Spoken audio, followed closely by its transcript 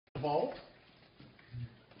Vault?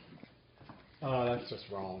 That's just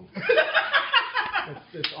wrong.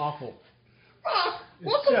 it's awful.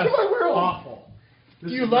 Welcome to It's my world. awful. Do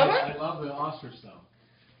you love it? I love the ostrich though.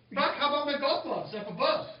 Rock, how about my golf gloves up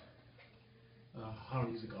above? I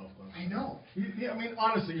don't use a golf glove. I know. I mean,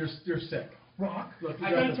 honestly, you're sick. Rock, Look, you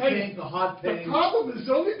I got gotta the tell pink, you, the hot pink. the problem is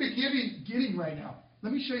only beginning right now.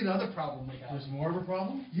 Let me show you the other problem we have. There's more of a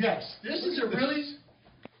problem? Yes, this is a really,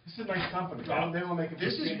 This is a nice company. Rob, They don't make it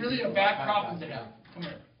this for is skinny really a people bad like problem that. to have. Come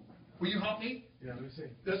here. Will you help me? Yeah, let me see.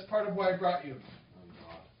 That's part of why I brought you. Oh,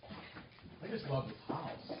 God. I just love this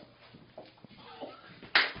house.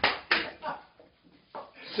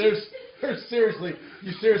 Seriously,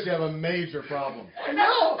 you seriously have a major problem. I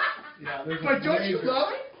know. Yeah, there's But don't you major-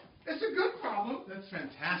 love it? It's a good problem. That's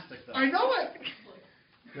fantastic, though. I know it.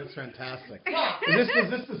 That's fantastic. Rock. Is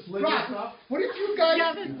this the slipper Rock, stuff? what if you guys,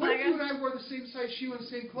 Yeah, it's what if like you and I wore the same size shoe and the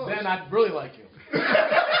same clothes? Then I'd really like you. Yeah,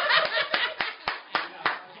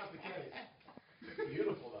 that's not the case. It's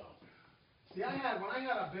beautiful, though. See, when I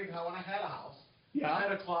had a house, Yeah. I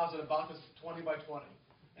had a closet about this 20 by 20,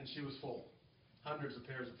 and she was full. Hundreds of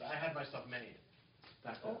pairs of, I had my stuff made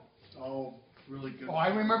back then. Oh, really good. Oh, I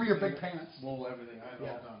remember your big pants. Wool, everything. I had it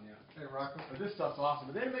Yeah. all done, yeah. Hey, Rocco, but this stuff's awesome.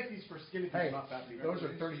 But they didn't make these for skinny people, Hey, not fat people. those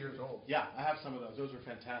are 30 years old. Yeah, I have some of those. Those are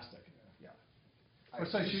fantastic. Yeah. What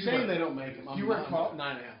size It's shoe a you shame wear? they don't make them. You wear 12?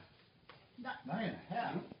 9.5.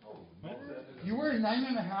 9.5. Oh, You were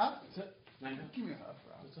 9.5? That's it. 9.5. Give me a hug,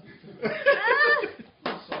 Rob.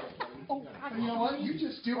 What's up? Oh, You know what? You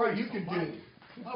just do what you can do.